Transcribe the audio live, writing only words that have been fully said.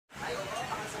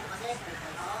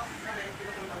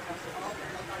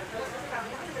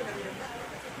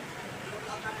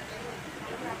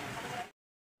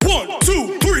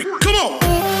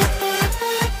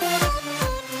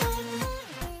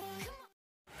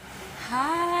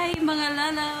mga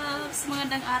lalabs,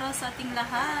 magandang araw sa ating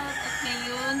lahat. At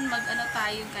ngayon, mag-ano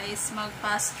tayo guys,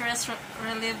 magpa-stress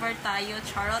reliever tayo.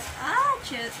 Charot.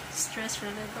 Stress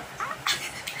reliever.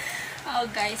 Oh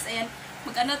guys, ayan.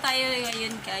 Mag-ano tayo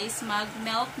ngayon guys,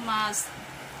 mag-milk mask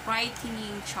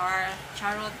brightening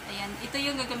charot. Ayan. Ito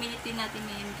yung gagamitin natin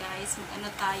ngayon guys.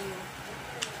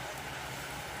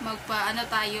 Mag-ano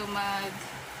tayo.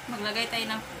 Maglagay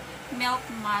tayo ng milk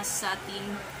mask sa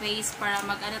ating face para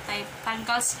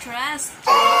tanggal stress.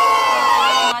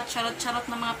 Yung mga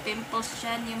charot-charot na mga pimples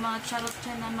dyan, yung mga charot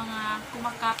dyan na mga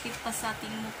kumakapit pa sa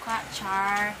ating mukha,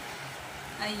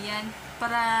 ayan,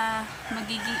 para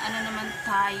magiging ano naman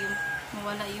tayo,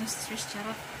 mawala yung stress,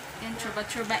 charot. Ayan,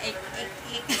 churba, ek.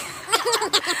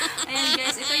 Ayan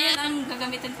guys, ito yun ang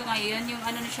gagamitin ko ngayon. Yung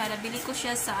ano na siya, nabili ko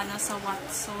siya sa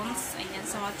Watsons. Ayan,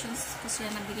 sa Watsons ko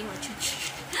siya nabili.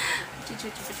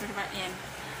 Ayan.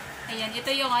 Ayan,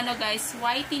 ito yung ano guys,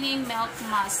 whitening milk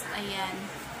mask. Ayan.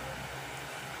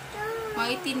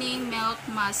 Whitening milk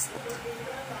mask.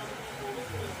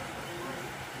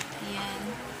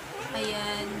 Ayan.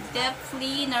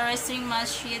 Deeply nourishing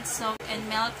mask sheet, soap, and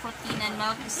milk protein and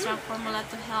milk extract formula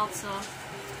to help. So,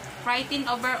 brighten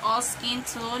overall skin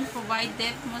tone, provide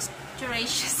deep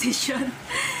moisturization.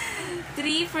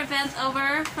 3. Prevent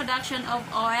overproduction of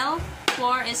oil.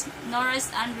 4 is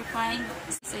nourished and refined.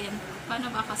 So, yan.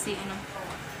 Paano ba kasi,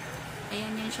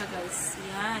 Ayan yun siya, guys.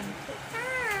 Ayan.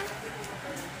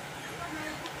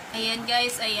 Ayan,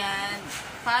 guys. Ayan.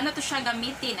 Paano to siya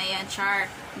gamitin? Ayan,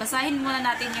 basahin muna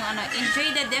natin yung Enjoy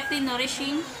the deeply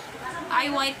nourishing eye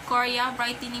white Korea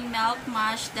brightening milk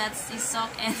mask that is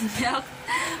soak and milk.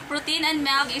 Protein and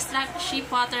milk extract, sheep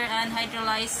water, and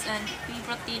hydrolyzed and pea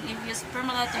protein infused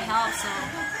formula to help. So,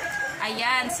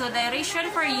 ayan. So,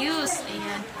 direction for use.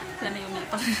 Ayan. Ayan na yung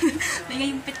milk. May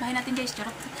yung pitbahin natin guys.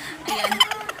 Charot. Ayan.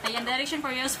 Ayan. Direction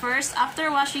for use. First, after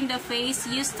washing the face,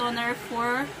 use toner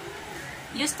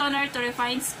to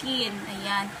refine skin.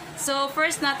 Ayan. So,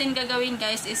 first natin gagawin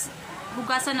guys is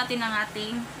hugasan natin ang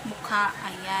ating mukha.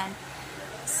 Ayan.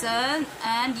 So,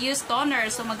 and use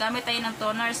toner. So, magamit tayo ng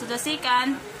toner. So, the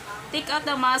second, take out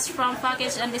the mask from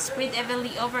package and spread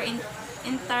evenly over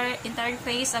entire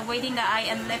face, avoiding the eye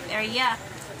and lip area.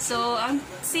 So, ang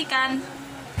second,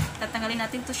 tatanggalin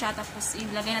natin to siya, tapos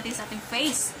ilagay natin sa ating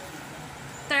face.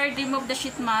 Third, remove the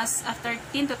sheet mask after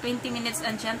 10 to 20 minutes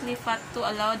and gently pat to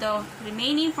allow the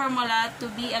remaining formula to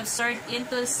be absorbed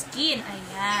into the skin.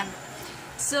 Ayan.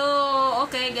 So,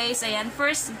 okay guys, ayan.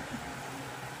 First,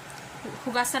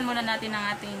 hugasan muna natin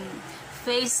ang ating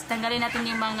face. Tanggalin natin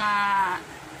yung mga,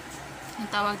 yung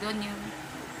tawag doon, yung,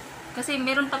 kasi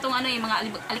meron pa tong yung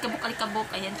mga alikabok.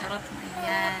 Ayan, charot.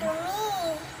 Ayan.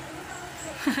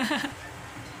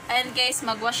 Ayan guys,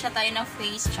 mag-wash na tayo ng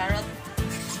face, charot.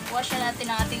 Wash na natin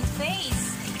ang ating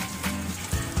face.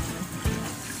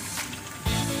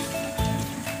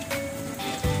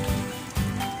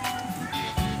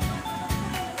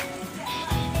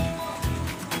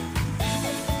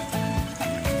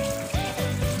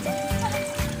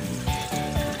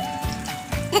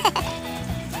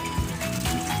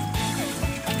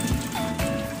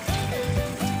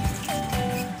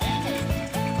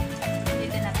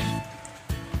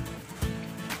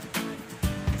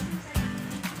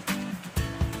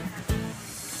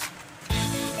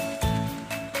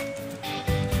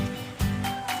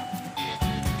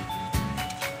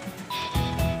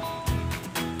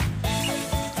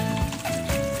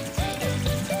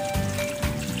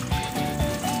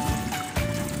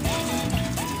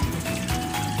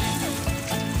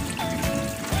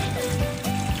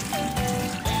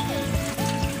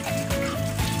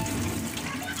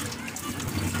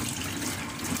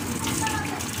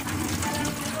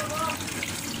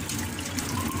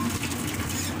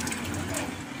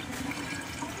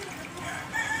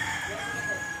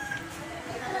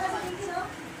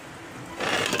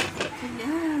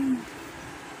 Dun.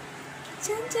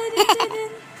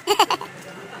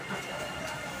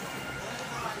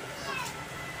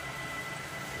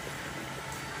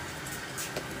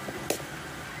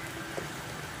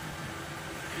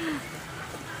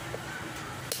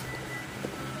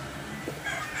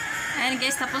 Ayan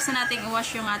guys, tapos na natin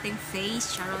i-wash yung ating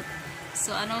face, charot.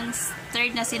 So, anong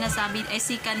third na sinasabi,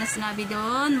 second na sinabi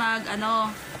doon,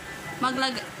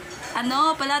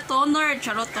 toner,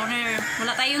 charot, toner.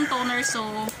 Wala tayong toner, so,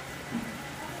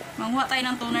 manguha tayo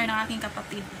ng toner ng aking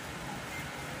kapatid.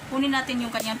 Kunin natin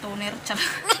yung kanyang toner, charot.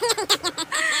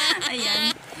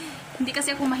 Ayan. Hindi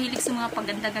kasi ako mahilig sa mga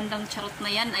paganda-gandang charot na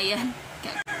yan, ayan.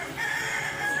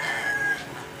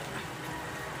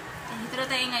 Ito na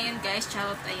tayo ngayon guys,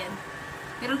 charot, ayan.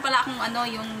 Meron pala akong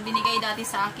yung binigay dati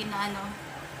sa akin na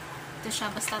Ito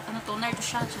siya, basta ano, toner to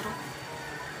siya, charot.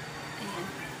 Ayan.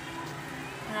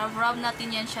 Rub natin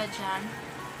yan siya dyan.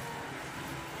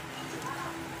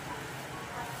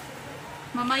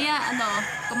 Mamaya, ano,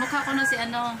 kamukha ko na si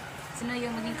ano, sino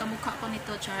yung maging kamukha ko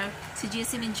nito, char? Si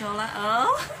JC Minjola,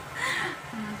 oh!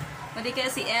 Pwede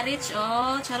kaya si Erich,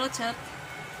 oh, charot.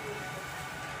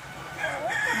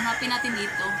 Hanapin natin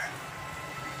dito.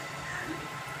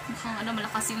 Mukhang ano,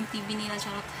 malakas yung TV nila,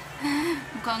 charot.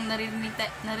 Mukhang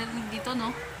narinig dito, no?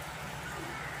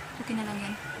 Okay na lang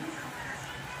yan.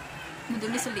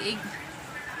 Madumi sa liig.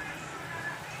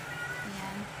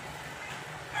 Ayan.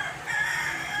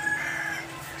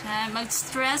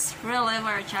 Mag-stress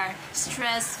reliever, char.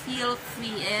 Stress feel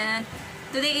free. And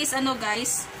today is ano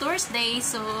guys, Thursday.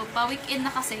 So, pa-weekend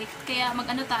na kasi. Kaya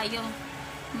mag-ano tayo.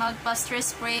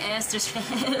 Magpa-stress spray. Stress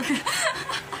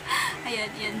Ayan,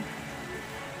 yan.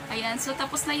 Ayan, so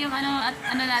tapos na yung ano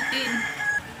natin.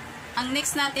 Ang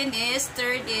next natin is,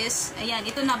 third is, ayan,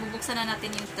 ito na, bubuksan na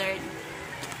natin yung third.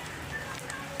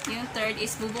 Yung third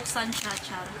is, bubuksan siya,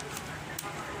 char.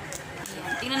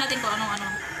 Ayan, tingnan natin kung anong.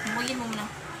 Umuyin mo muna.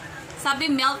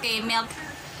 Sabi milk milk.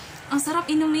 Ang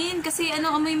sarap inumin, kasi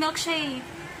ano, amoy milk siya eh.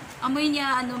 Amoy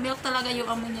niya, ano, milk talaga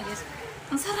yung amoy niya, guys.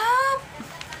 Ang sarap!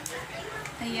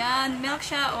 Ayan, milk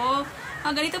siya, oh.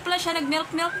 Ganito pala siya,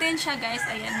 nag-milk din siya, guys.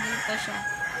 Ayan, ganito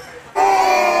siya.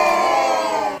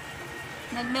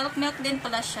 Nag-milk din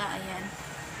pala siya. Ayan.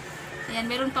 Ayan,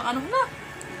 meron pang ano na.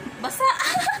 Basa.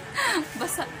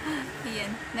 Basa.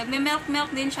 Ayan.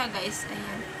 Nagme-milk din siya, guys.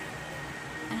 Ayan.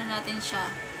 Ano natin siya.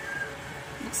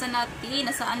 Buksan natin.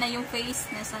 Nasaan na yung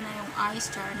face? Nasaan na yung eyes,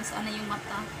 char? Nasaan na yung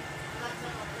mata?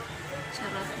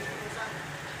 Charot.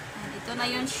 Ayan, ito na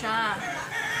yun siya.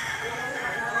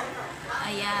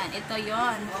 Ayan, ito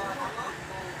yon.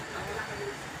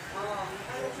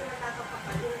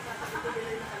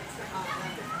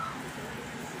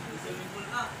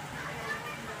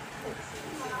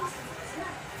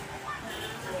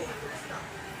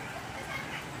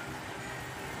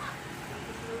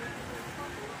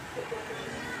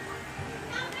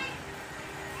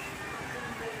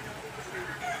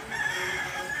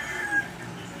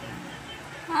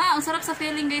 Ang sarap sa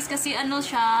feeling guys kasi ano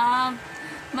siya,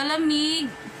 malamig.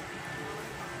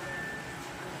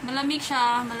 Malamig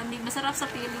siya, malamig. Masarap sa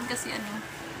feeling kasi ano.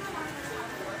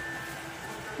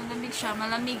 Malamig siya,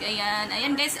 malamig. Ayan.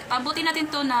 Ayan guys, pabutin natin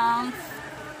to ng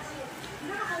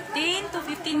 10 to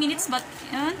 15 minutes. But,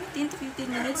 yan, 10 to 15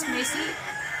 minutes. Mercy,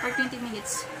 or 20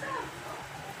 minutes.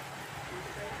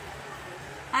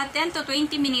 10 to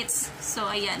 20 minutes. So,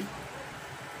 ayan.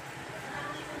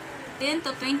 10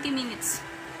 to 20 minutes.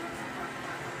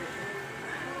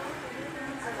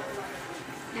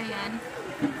 Ayan.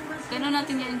 Gano'n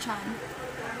natin yan dyan.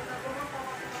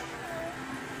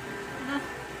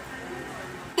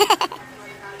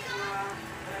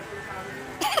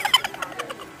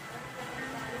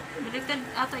 Baliktad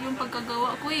ata yung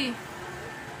pagkagawa ko eh.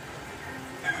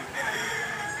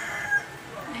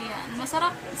 Ayan.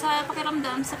 Masarap sa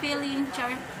pakiramdam, sa feeling,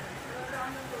 char.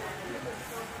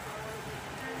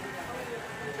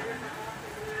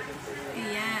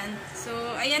 Ayan. So,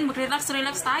 ayan, mag-relax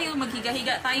tayo,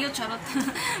 maghiga-higa tayo, charot.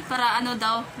 Para ano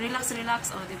daw, relax,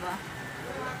 oh, diba?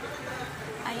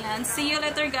 Ayan, see you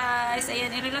later guys. Ayan,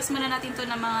 i-relax muna natin to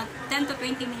ng mga 10 to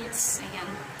 20 minutes. Ayan.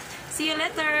 See you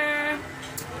later!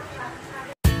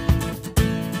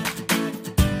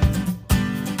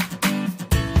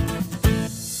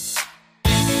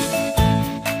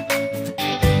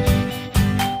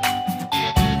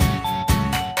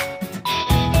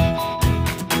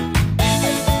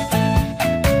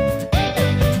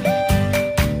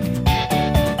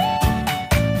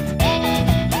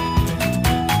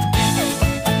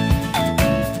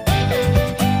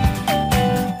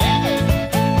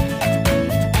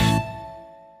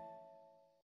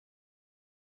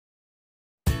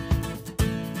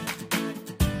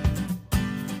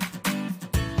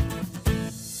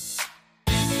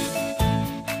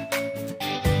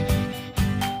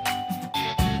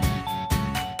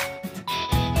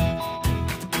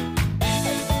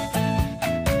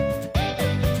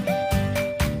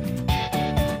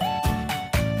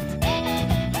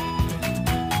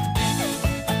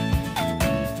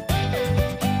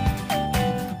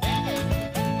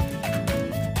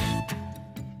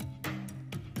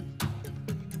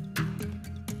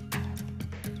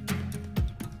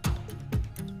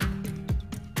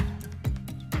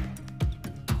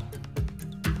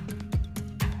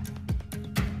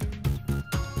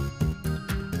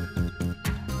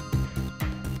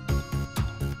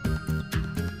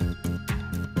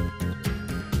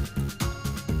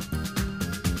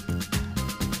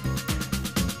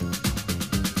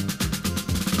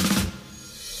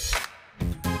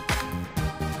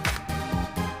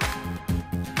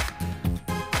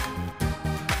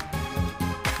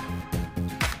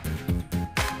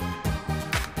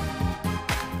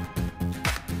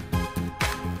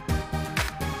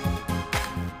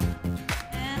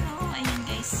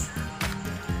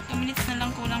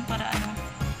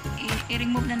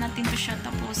 i-remove na natin to siya.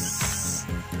 Tapos,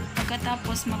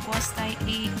 pagkatapos mag-wash tayo,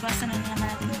 i-basa na naman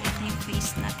natin ulit yung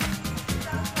face natin.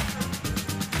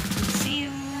 See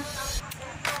you!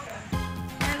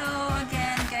 Hello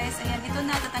again guys. Ayan, ito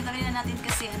na, tatanggalin na natin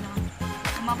kasi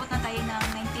umabot na tayo ng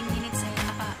 19 minutes. Ayan,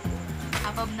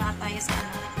 naka-above na tayo sa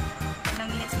ilang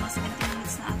minutes, mga 17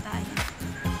 minutes na ata. Ayan,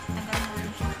 tanggalin na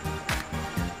natin siya.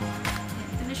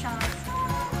 Ayan, ito na siya.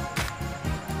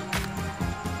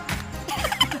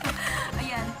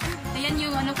 Ayan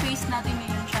yung face natin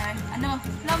ngayon, Char.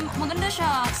 Maganda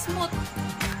siya. Smooth.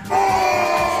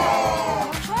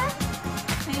 Char?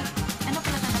 Ay,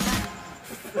 pala talaga?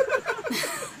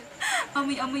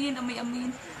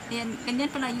 amoyin. Ayan, ganyan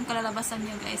pala yung kalalabasan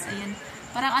niya, guys. Ayan.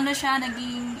 Parang siya,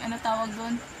 naging, tawag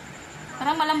doon?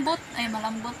 Parang malambot. Ay,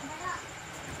 malambot.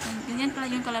 Ayan, ganyan pala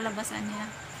yung kalalabasan niya.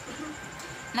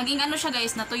 Naging siya,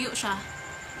 guys, natuyo siya.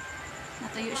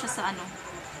 Natuyo siya sa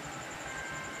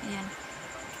Ayan.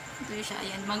 Ito siya,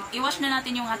 ayan. I-wash na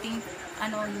natin yung ating,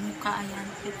 yung mukha, ayan.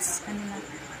 It's, na.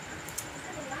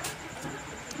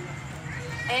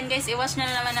 Ayan guys, i-wash na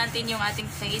naman natin yung ating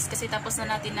face kasi tapos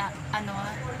na natin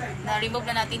na-remove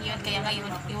na natin yun. Kaya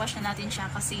ngayon, i-wash na natin siya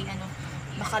kasi,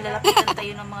 baka lalapitan tayo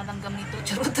ng mga langgam nito.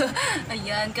 Charot.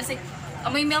 Ayan, kasi,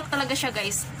 may milk talaga siya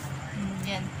guys.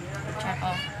 Yan. Char,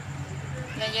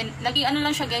 Yan. Naging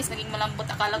lang siya guys, naging malambot.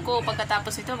 Akala ko,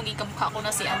 pagkatapos ito, maging kamukha ko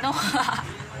na si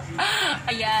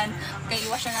Ayan. Okay,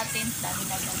 iwash na natin. Dami.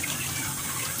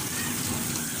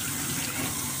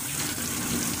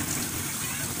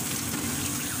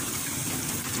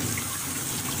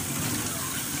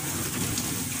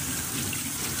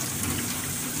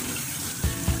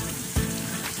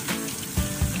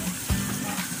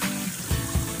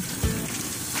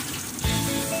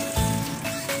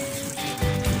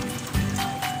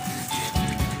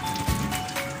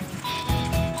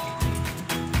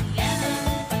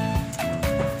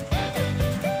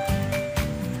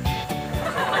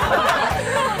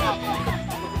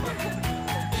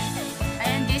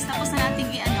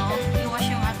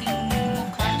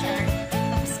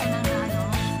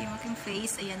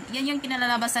 Yan yung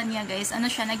kinalalabasan niya guys.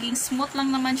 Siya, naging smooth lang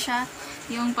naman siya.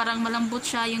 Yung parang malambot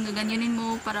siya, yung gaganyanin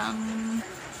mo,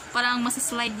 parang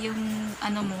masaslide yung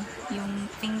mo,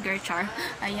 yung finger, Char.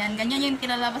 Ayan, ganyan yung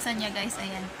kinalabasan niya guys.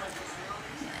 Ayan.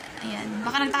 Ayan.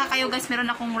 Baka nagtaka kayo guys,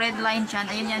 meron akong red line dyan.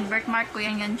 Ayan yan, birthmark ko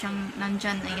yan siyang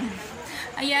nandyan. Ayan.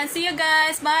 Ayan, see you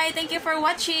guys. Bye. Thank you for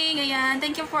watching. Ayan,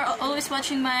 thank you for always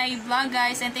watching my vlog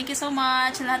guys. And thank you so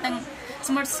much sa lahat ng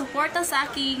suporta sa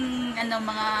aking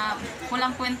mga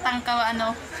walang kwentang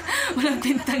walang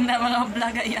kwentang na mga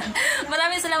vlog. Ayan.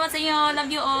 Maraming salamat sa inyo. Love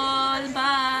you all.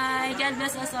 Bye. God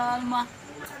bless us all.